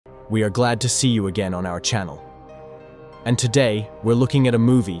We are glad to see you again on our channel. And today, we're looking at a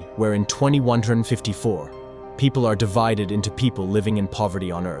movie where in 2154, people are divided into people living in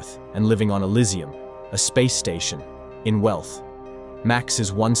poverty on Earth and living on Elysium, a space station, in wealth. Max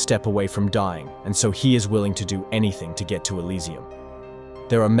is one step away from dying, and so he is willing to do anything to get to Elysium.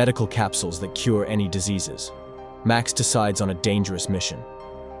 There are medical capsules that cure any diseases. Max decides on a dangerous mission.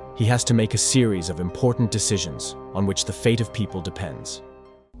 He has to make a series of important decisions on which the fate of people depends.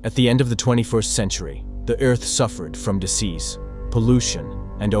 At the end of the 21st century, the Earth suffered from disease, pollution,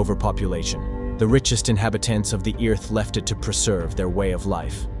 and overpopulation. The richest inhabitants of the Earth left it to preserve their way of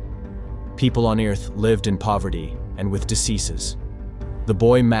life. People on Earth lived in poverty and with diseases. The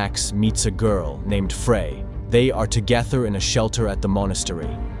boy Max meets a girl named Frey. They are together in a shelter at the monastery.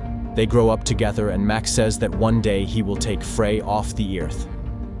 They grow up together, and Max says that one day he will take Frey off the Earth.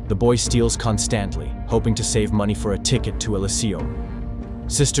 The boy steals constantly, hoping to save money for a ticket to Elysium.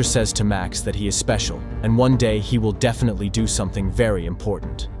 Sister says to Max that he is special, and one day he will definitely do something very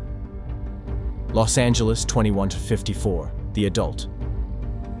important. Los Angeles, 2154, the adult.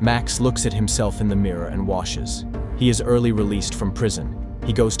 Max looks at himself in the mirror and washes. He is early released from prison.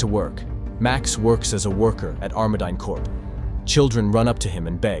 He goes to work. Max works as a worker at Armadine Corp. Children run up to him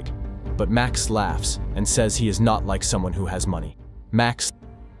and beg, but Max laughs and says he is not like someone who has money.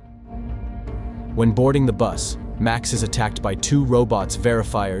 When boarding the bus, Max is attacked by two robots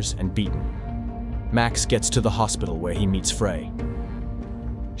verifiers and beaten. Max gets to the hospital where he meets Frey.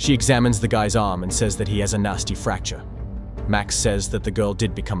 She examines the guy's arm and says that he has a nasty fracture. Max says that the girl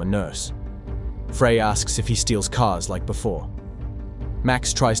did become a nurse. Frey asks if he steals cars like before.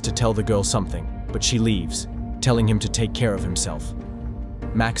 Max tries to tell the girl something, but she leaves, telling him to take care of himself.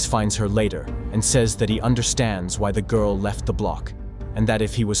 Max finds her later and says that he understands why the girl left the block, and that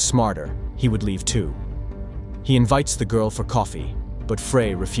if he was smarter, he would leave too. He invites the girl for coffee, but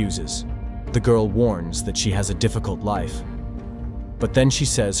Frey refuses. The girl warns that she has a difficult life. But then she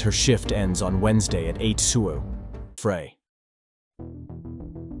says her shift ends on Wednesday at 8 suo. Frey.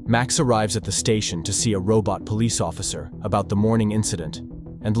 Max arrives at the station to see a robot police officer about the morning incident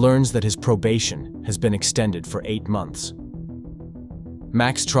and learns that his probation has been extended for 8 months.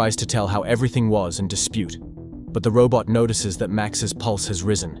 Max tries to tell how everything was in dispute, but the robot notices that Max's pulse has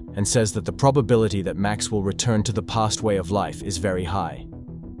risen and says that the probability that Max will return to the past way of life is very high.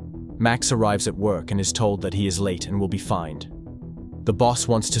 Max arrives at work and is told that he is late and will be fined. The boss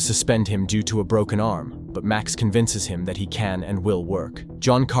wants to suspend him due to a broken arm, but Max convinces him that he can and will work.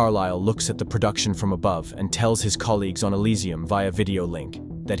 John Carlyle looks at the production from above and tells his colleagues on Elysium via video link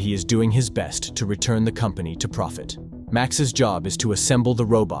that he is doing his best to return the company to profit. Max's job is to assemble the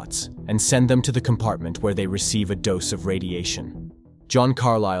robots and send them to the compartment where they receive a dose of radiation. John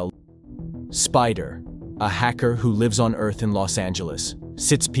Carlyle. Spider, a hacker who lives on Earth in Los Angeles,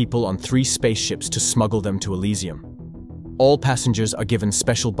 sits people on 3 spaceships to smuggle them to Elysium. All passengers are given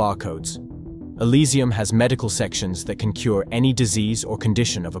special barcodes. Elysium has medical sections that can cure any disease or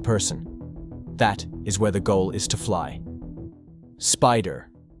condition of a person. That is where the goal is to fly. Spider,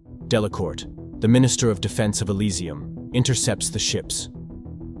 Delacour, the Minister of Defense of Elysium, intercepts the ships.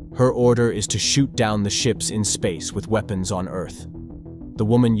 Her order is to shoot down the ships in space with weapons on Earth. The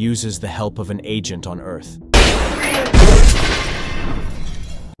woman uses the help of an agent on Earth.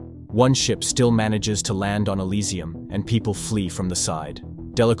 One ship still manages to land on Elysium, and people flee from the side.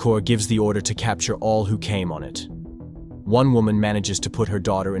 Delacour gives the order to capture all who came on it. One woman manages to put her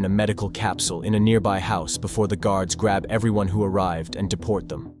daughter in a medical capsule in a nearby house before the guards grab everyone who arrived and deport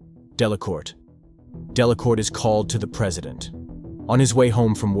them. Delacour is called to the president. On his way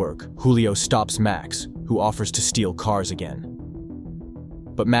home from work, Julio stops Max, who offers to steal cars again.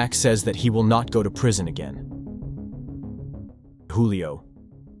 But Max says that he will not go to prison again. Julio.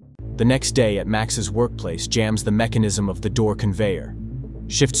 The next day at Max's workplace jams the mechanism of the door conveyor.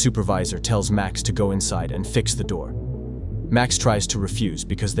 Shift supervisor tells Max to go inside and fix the door. Max tries to refuse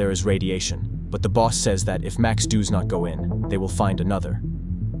because there is radiation, but the boss says that if Max does not go in, they will find another.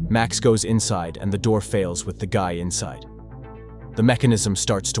 Max goes inside and the door fails with the guy inside. The mechanism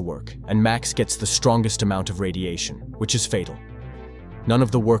starts to work, and Max gets the strongest amount of radiation, which is fatal. None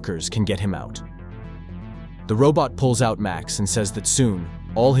of the workers can get him out. The robot pulls out Max and says that soon,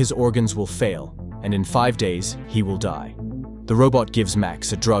 all his organs will fail, and in 5 days, he will die. The robot gives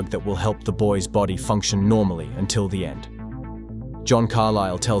Max a drug that will help the boy's body function normally until the end. John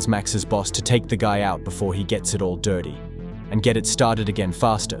Carlyle tells Max's boss to take the guy out before he gets it all dirty, and get it started again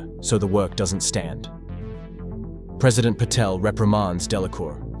faster so the work doesn't stand. President Patel reprimands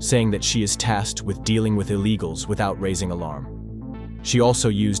Delacour, saying that she is tasked with dealing with illegals without raising alarm. She also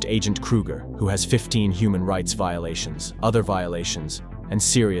used Agent Kruger, who has 15 human rights violations, other violations, and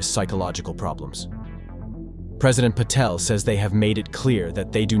serious psychological problems. President Patel says they have made it clear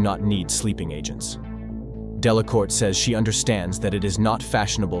that they do not need sleeping agents. Delacour says she understands that it is not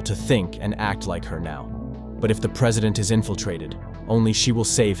fashionable to think and act like her now. But if the president is infiltrated, only she will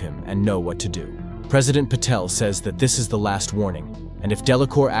save him and know what to do. President Patel says that this is the last warning, and if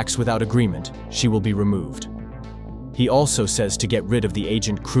Delacour acts without agreement, she will be removed. He also says to get rid of the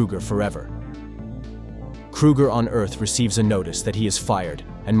agent Kruger forever. Kruger on Earth receives a notice that he is fired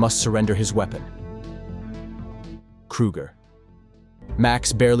and must surrender his weapon. Kruger.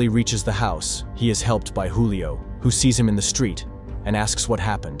 Max barely reaches the house. He is helped by Julio, who sees him in the street and asks what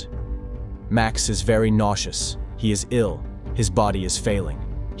happened. Max is very nauseous. He is ill. His body is failing.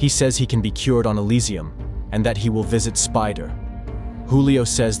 He says he can be cured on Elysium and that he will visit Spider. Julio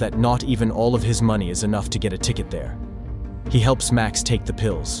says that not even all of his money is enough to get a ticket there. He helps Max take the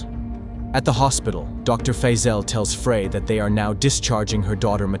pills. At the hospital, Dr. Faisal tells Frey that they are now discharging her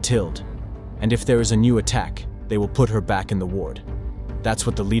daughter Mathilde, and if there is a new attack, they will put her back in the ward. That's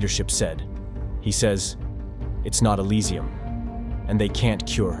what the leadership said. He says, it's not Elysium, and they can't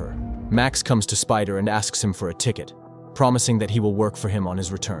cure her. Max comes to Spider and asks him for a ticket, promising that he will work for him on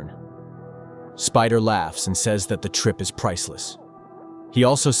his return. Spider laughs and says that the trip is priceless. He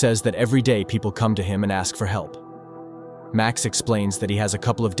also says that every day people come to him and ask for help. Max explains that he has a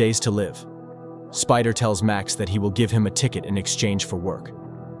couple of days to live. Spider tells Max that he will give him a ticket in exchange for work.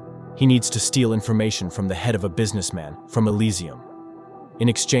 He needs to steal information from the head of a businessman from Elysium. In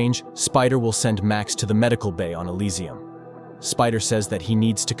exchange, Spider will send Max to the medical bay on Elysium. Spider says that he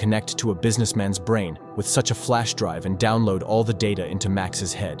needs to connect to a businessman's brain with such a flash drive and download all the data into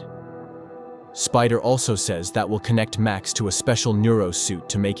Max's head. Spider also says that will connect Max to a special neuro suit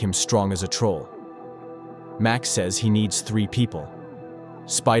to make him strong as a troll. Max says he needs 3 people.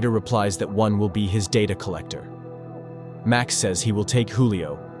 Spider replies that one will be his data collector. Max says he will take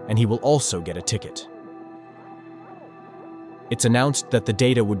Julio, and he will also get a ticket. It's announced that the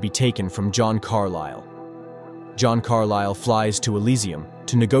data would be taken from John Carlyle. John Carlyle flies to Elysium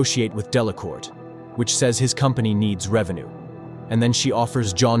to negotiate with Delacour, which says his company needs revenue. And then she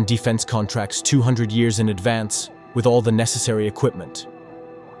offers John defense contracts 200 years in advance with all the necessary equipment.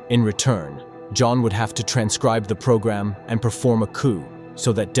 In return, John would have to transcribe the program and perform a coup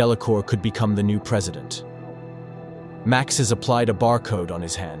so that Delacour could become the new president. Max has applied a barcode on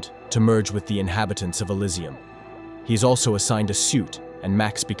his hand to merge with the inhabitants of Elysium. He's also assigned a suit, and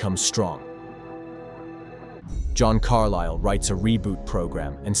Max becomes strong. John Carlyle writes a reboot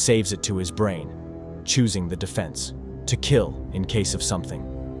program and saves it to his brain, choosing the defense, to kill in case of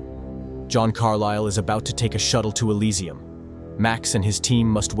something. John Carlyle is about to take a shuttle to Elysium. Max and his team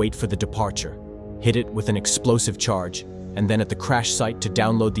must wait for the departure, hit it with an explosive charge, and then at the crash site to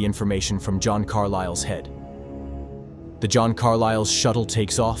download the information from John Carlyle's head. The John Carlyle's shuttle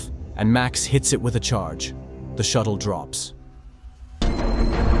takes off, and Max hits it with a charge. The shuttle drops.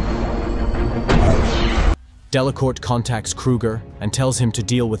 Delacour contacts Kruger and tells him to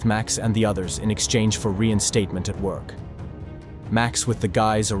deal with Max and the others in exchange for reinstatement at work. Max with the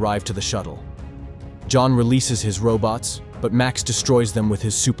guys arrive to the shuttle. John releases his robots, but Max destroys them with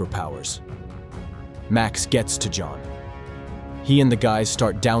his superpowers. Max gets to John. He and the guys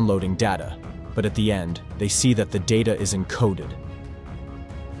start downloading data, but at the end, they see that the data is encoded.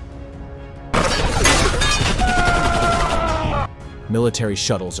 Military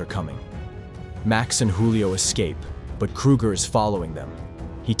shuttles are coming. Max and Julio escape, but Kruger is following them.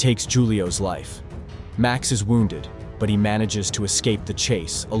 He takes Julio's life. Max is wounded, but he manages to escape the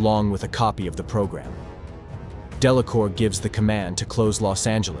chase along with a copy of the program. Delacour gives the command to close Los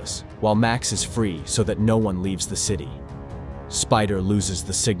Angeles, while Max is free so that no one leaves the city. Spider loses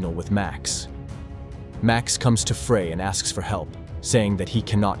the signal with Max. Max comes to Frey and asks for help, saying that he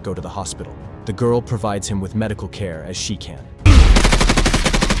cannot go to the hospital. The girl provides him with medical care as she can.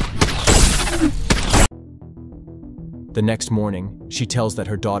 The next morning, she tells that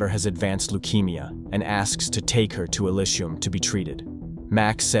her daughter has advanced leukemia and asks to take her to Elysium to be treated.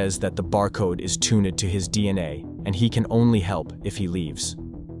 Max says that the barcode is tuned to his DNA and he can only help if he leaves.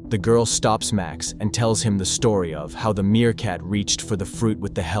 The girl stops Max and tells him the story of how the meerkat reached for the fruit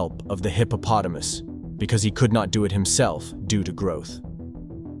with the help of the hippopotamus because he could not do it himself due to growth.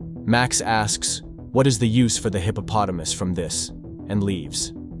 Max asks, what is the use for the hippopotamus from this, and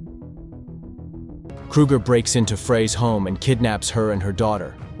leaves. Kruger breaks into Frey's home and kidnaps her and her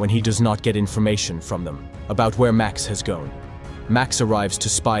daughter when he does not get information from them about where Max has gone. Max arrives to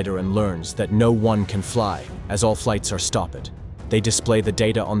Spider and learns that no one can fly, as all flights are stopped. They display the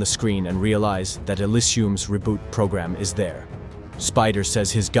data on the screen and realize that Elysium's reboot program is there. Spider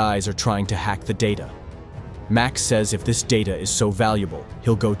says his guys are trying to hack the data. Max says if this data is so valuable,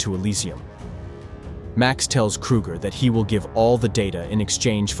 he'll go to Elysium. Max tells Kruger that he will give all the data in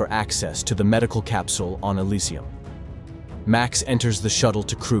exchange for access to the medical capsule on Elysium. Max enters the shuttle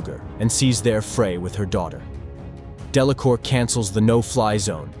to Kruger and sees there Frey with her daughter. Delacour cancels the no-fly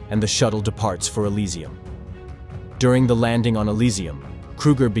zone and the shuttle departs for Elysium. During the landing on Elysium,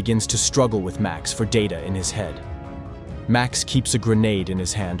 Kruger begins to struggle with Max for data in his head. Max keeps a grenade in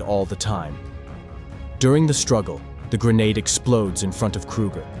his hand all the time. During the struggle, the grenade explodes in front of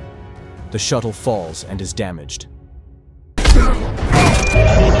Kruger. The shuttle falls and is damaged.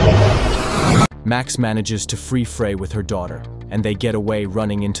 Max manages to free Frey with her daughter, and they get away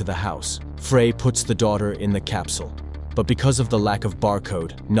running into the house. Frey puts the daughter in the capsule, but because of the lack of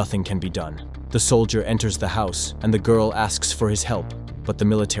barcode, nothing can be done. The soldier enters the house, and the girl asks for his help, but the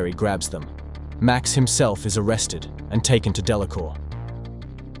military grabs them. Max himself is arrested and taken to Delacour.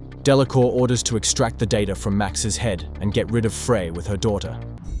 Delacour orders to extract the data from Max's head and get rid of Frey with her daughter.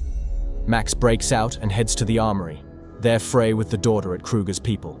 Max breaks out and heads to the armory. There Frey with the daughter at Kruger's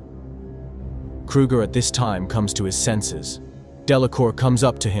people. Kruger at this time comes to his senses. Delacour comes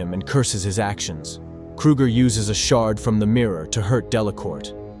up to him and curses his actions. Kruger uses a shard from the mirror to hurt Delacour.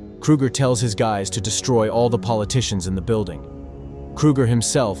 Kruger tells his guys to destroy all the politicians in the building. Kruger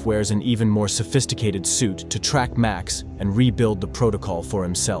himself wears an even more sophisticated suit to track Max and rebuild the protocol for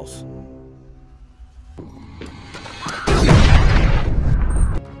himself.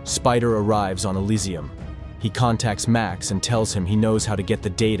 Spider arrives on Elysium. He contacts Max and tells him he knows how to get the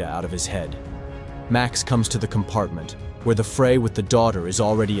data out of his head. Max comes to the compartment, where the Frey with the daughter is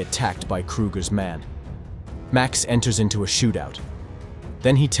already attacked by Kruger's man. Max enters into a shootout.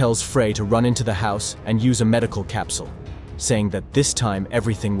 Then he tells Frey to run into the house and use a medical capsule, saying that this time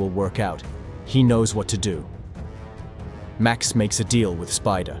everything will work out. He knows what to do. Max makes a deal with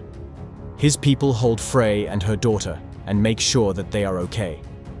Spider. His people hold Frey and her daughter and make sure that they are okay,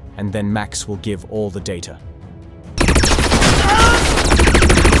 and then Max will give all the data.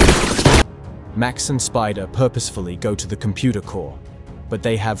 Max and Spider purposefully go to the computer core, but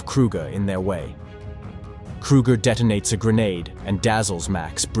they have Kruger in their way. Kruger detonates a grenade and dazzles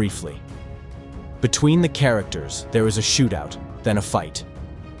Max briefly. Between the characters, there is a shootout, then a fight.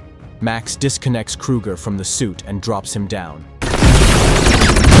 Max disconnects Kruger from the suit and drops him down.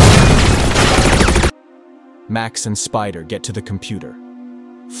 Max and Spider get to the computer.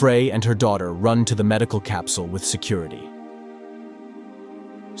 Frey and her daughter run to the medical capsule with security.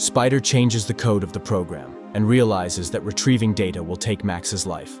 Spider changes the code of the program and realizes that retrieving data will take Max's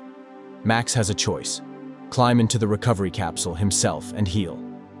life. Max has a choice: climb into the recovery capsule himself and heal.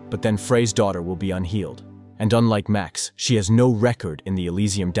 But then Frey's daughter will be unhealed, and unlike Max, she has no record in the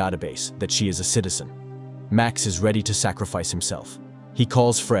Elysium database that she is a citizen. Max is ready to sacrifice himself. He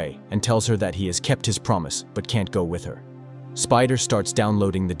calls Frey and tells her that he has kept his promise but can't go with her. Spider starts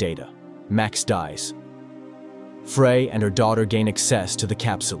downloading the data. Max dies. Frey and her daughter gain access to the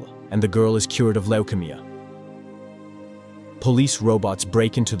capsule, and the girl is cured of leukemia. Police robots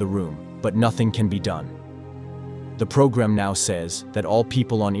break into the room, but nothing can be done. The program now says that all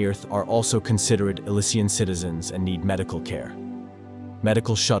people on Earth are also considered Elysian citizens and need medical care.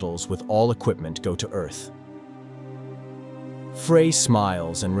 Medical shuttles with all equipment go to Earth. Frey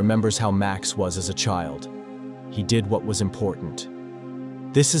smiles and remembers how Max was as a child. He did what was important.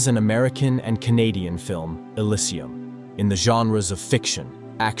 This is an American and Canadian film, Elysium, in the genres of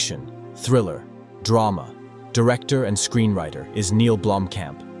fiction, action, thriller, drama. Director and screenwriter is Neil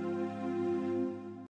Blomkamp.